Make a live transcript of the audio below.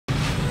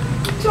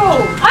To,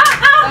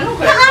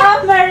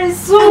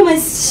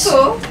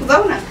 So,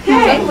 zauna.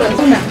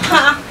 Zauna.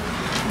 Ha.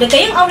 Daga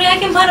yin aure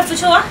yakin fara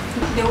fitowa?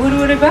 da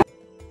wuri ba?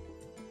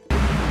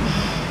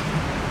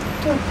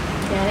 To,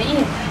 yara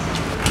iya.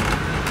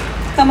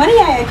 Kamar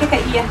yaya kika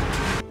iya?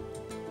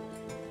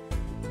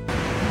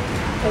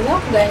 Ba za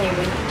ku gane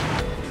ba.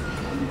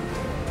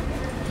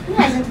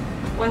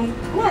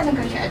 Ina jin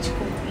kashi a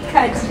cikin.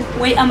 Kaji,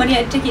 wai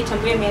amarya take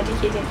tambaya me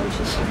take jin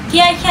kamshi shi.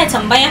 Kiya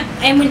tambaya?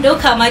 Ai mun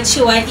dauka ma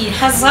cewa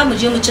har za mu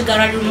je mu ci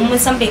gararin mun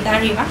san bai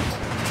kare ba.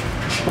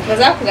 Ba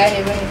za ku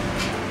gane ba ne.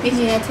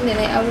 Mijina tun da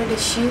na yi aure da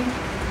shi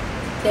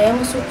da ya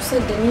musu kusa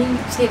da ni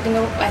sai dinga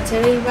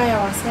ɓacin rai baya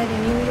wasa da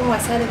ni wurin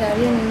wasa da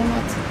dariya na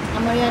mata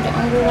amarya da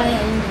an gora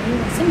yayin da ni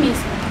sun me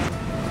yasa.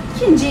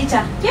 Kin je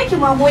ta, ke ki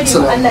ma gode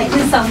wa Allah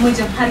kin samu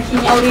mijin har kin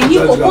yi aure ni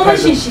ko kuma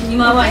shin shi ni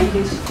ma ba ni da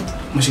shi.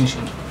 Mashin shi.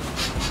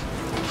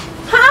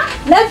 Ha?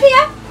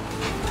 Lafiya?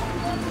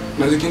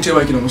 Na ji kin ce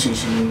baki da mashin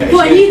shi.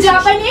 To ni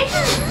ja ba ne?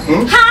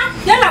 Ha?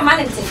 Yalla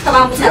malam sai ka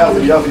ba mu ta.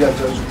 Ya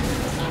ta zo.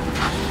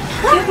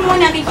 Ke kuma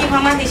wani kake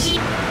fama da shi?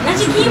 Na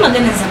ji ki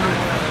maganar zaman.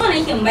 Wannan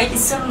yake in baki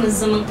sirrin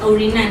zaman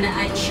aure na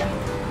Aisha.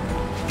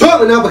 To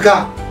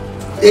munafuka.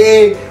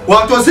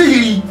 Wato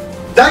sihiri.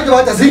 Dake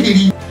wata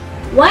sihiri.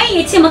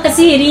 Waye ya ce maka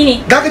sihiri ne?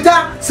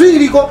 Dakata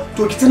sihiri ko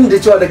to ki tunda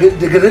cewa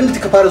daga ran da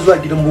kika fara zuwa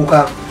gidan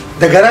boka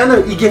daga ranar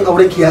igin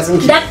auren ki ya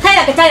tsinki.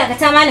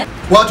 Dakata malam.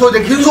 Wato da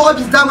kin zo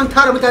office daman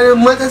tara mutane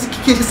mata su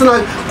kike shi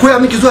suna koya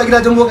miki zuwa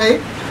gidajen bokaye?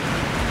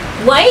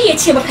 Waye ya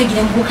ce maka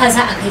gidan boka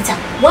za a kai ta?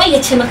 Waye ya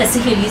ce maka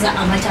sihiri za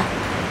a mata?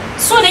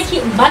 So nake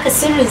in baka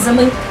sirrin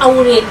zaman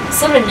aure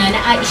sirrin na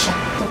Aisha.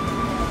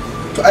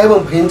 To ai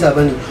ban fahimta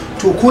bane.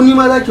 To ko ni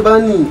ma zaki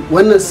bani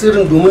wannan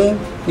sirrin domin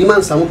ni ma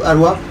in samu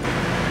karuwa?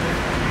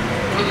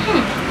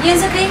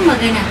 Yanzu kai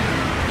magana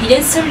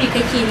idan sirri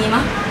kake nema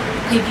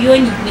ka biyo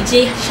ni mu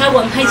je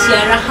shagon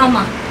Hajiya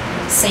Rahama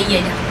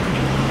Sayyada.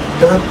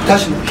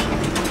 Tashi.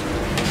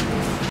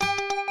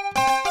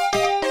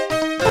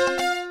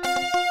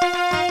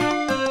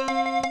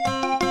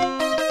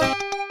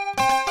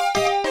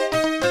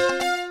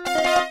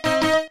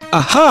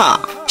 Aha!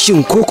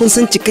 Shin ko kun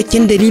san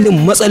cikakken dalilin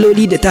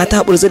matsaloli da ta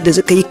taburzar da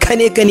suka yi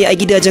kane-kane a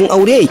gidajen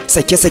aure?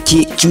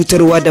 Sake-sake,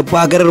 cutarwa da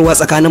bagararwa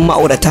tsakanin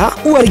ma'aurata?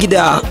 Uwar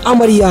gida,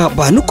 amarya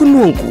ba ni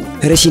kunnuwanku.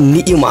 Rashin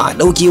ni'ima,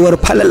 daukewar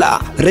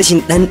falala,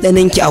 rashin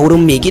ɗanɗanonki a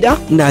wurin mai gida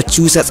na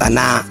cusa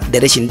tsana da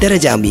rashin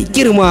daraja mai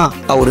girma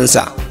a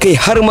wurinsa. Kai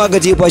har ma ga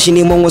jefa shi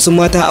neman wasu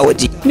mata a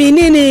waje.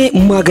 Menene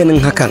maganin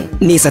hakan?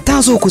 Nesa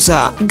ta zo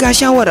kusa, ga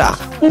shawara.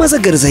 Maza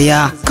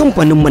garzaya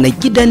kamfaninmu na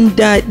gidan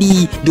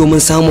daɗi domin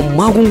samun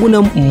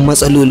magungunan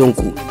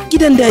matsalolinku.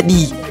 Gidan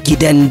daɗi,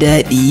 gidan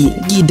daɗi,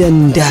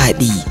 gidan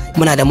daɗi.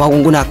 Muna da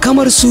magunguna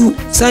kamar su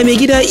same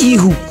gida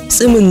ihu,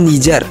 tsimin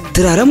Nijar,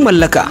 turaren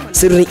mallaka,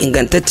 sirrin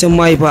ingantaccen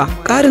mahaifa,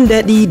 ƙarin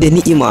daɗi da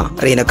ni'ima,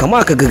 raina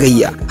kama ka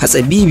gagayya,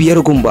 hatsabibiyar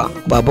gumba,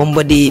 baban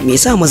bade mai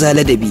sa maza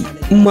ladabi,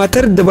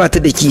 matar da bata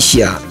da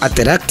kishiya,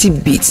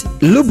 attractive beat,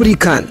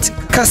 lubricant,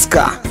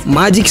 kaska,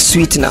 magic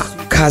sweetener,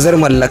 kazar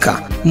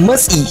mallaka,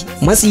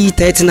 matsi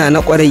tituna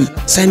na kwarai,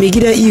 same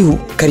gida ihu,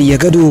 karya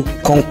gado,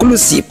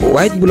 conclusive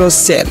white blood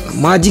cell,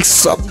 magic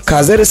soap,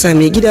 kazar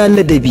same gida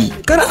ladabi.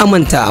 Kar a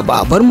manta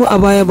ba bar mu a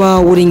baya ba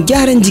wurin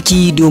gyaran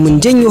jiki domin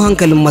janyo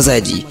hankalin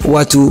mazaji.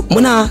 Wato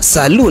muna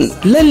saloon,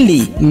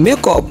 lalle,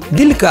 makeup,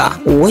 dilka,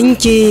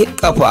 wanke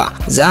kafa.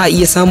 Za a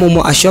iya samun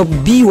mu a shop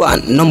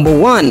B1 number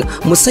 1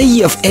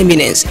 Musayyaf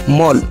Eminence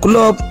Mall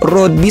Club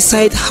Road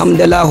beside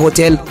Hamdala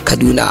Hotel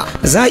Kaduna.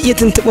 Za a iya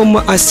tuntuɓar mu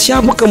a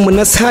shafukanmu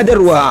na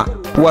sadarwa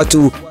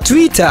wato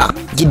Twitter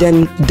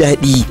gidan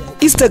daɗi,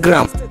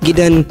 Instagram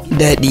gidan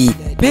daɗi,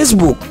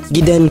 Facebook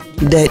gidan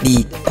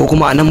daɗi ko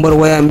kuma a nambar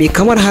waya mai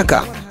kamar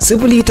haka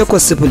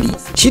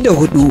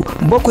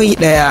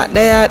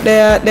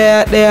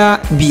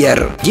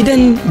 0800-64-71-111-5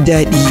 gidan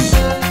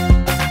daɗi.